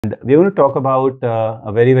And we're going to talk about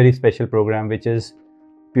a very special program which is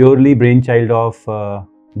purely brainchild of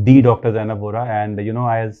the Dr. Zainab Vohra. And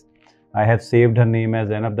as I have saved her name as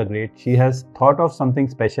Zainab the Great, she has thought of something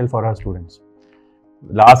special for her students.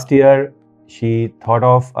 Last year, she thought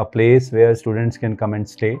of a place where students can come and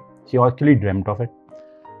stay. She actually dreamt of it.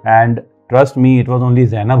 And trust me, it was only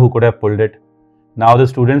Zainab who could have pulled it. Now the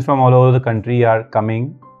students from all over the country are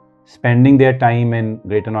coming, spending their time in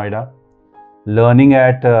Greater Noida, learning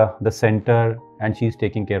at the center, and she's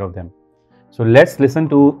taking care of them. So let's listen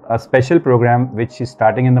to a special program which is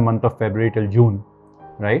starting in the month of February till June,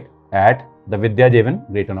 right, at the Vidya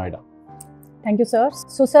Jeevan, Greater Noida. Thank you, sir.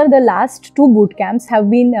 So, sir, the last two boot camps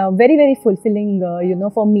have been very fulfilling,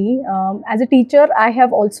 for me. As a teacher, I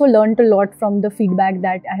have also learned a lot from the feedback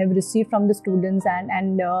that I have received from the students,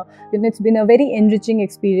 and it's been a very enriching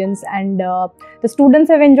experience. And the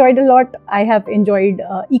students have enjoyed a lot. I have enjoyed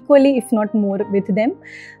equally, if not more, with them.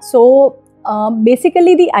 So,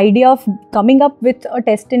 basically, the idea of coming up with a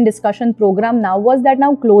test and discussion program now was that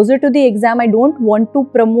now closer to the exam, I don't want to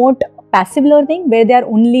promote passive learning where they are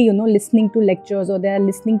only listening to lectures or they are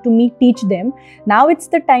listening to me teach them. Now it's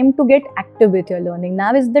the time to get active with your learning.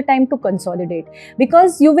 Now is the time to consolidate,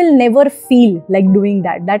 because you will never feel like doing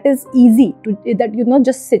that. That is easy to that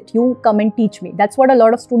just sit, you come and teach me. That's what a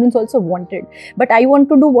lot of students also wanted, but I want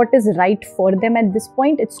to do what is right for them at this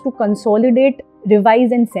point. It's to consolidate,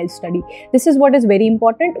 revise and self-study. This is what is very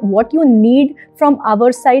important. What you need from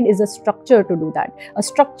our side is a structure to do that, a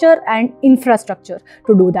structure and infrastructure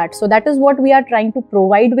to do that. So that is what we are trying to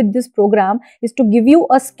provide with this program, is to give you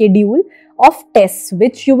a schedule of tests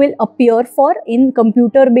which you will appear for in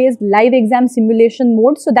computer-based live exam simulation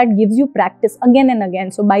mode. So that gives you practice again and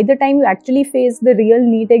again. So by the time you actually face the real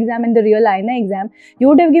NEET exam and the real INA exam, you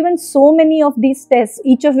would have given so many of these tests,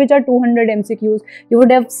 each of which are 200 MCQs. You would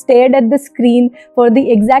have stared at the screen for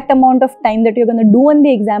the exact amount of time that you're going to do in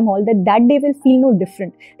the exam hall, that day will feel no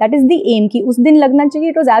different. That is the aim, ki us din lagna chahiye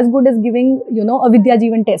it was as good as giving a Vidya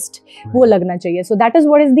Jeevan test, wo lagna chahiye. So that is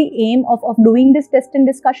what is the aim of doing this test and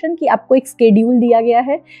discussion, ki aapko ek schedule diya gaya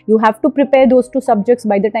hai. You have to prepare those two subjects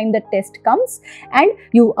by the time the test comes, and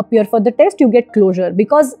you appear for the test, you get closure.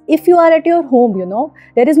 Because if you are at your home,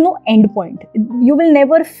 there is no end point. You will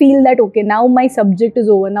never feel that, okay, now my subject is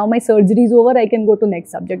over, now my surgery is over, I can go to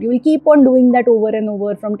next subject. You will keep on doing that over and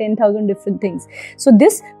over from 10,000 different things. So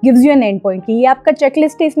this gives you an end point. Ki ye aapka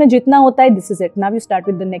checklist hai, isme jitna hota hai, this is it. Now you start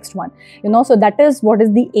with the next one. So that is what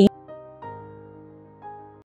is the aim.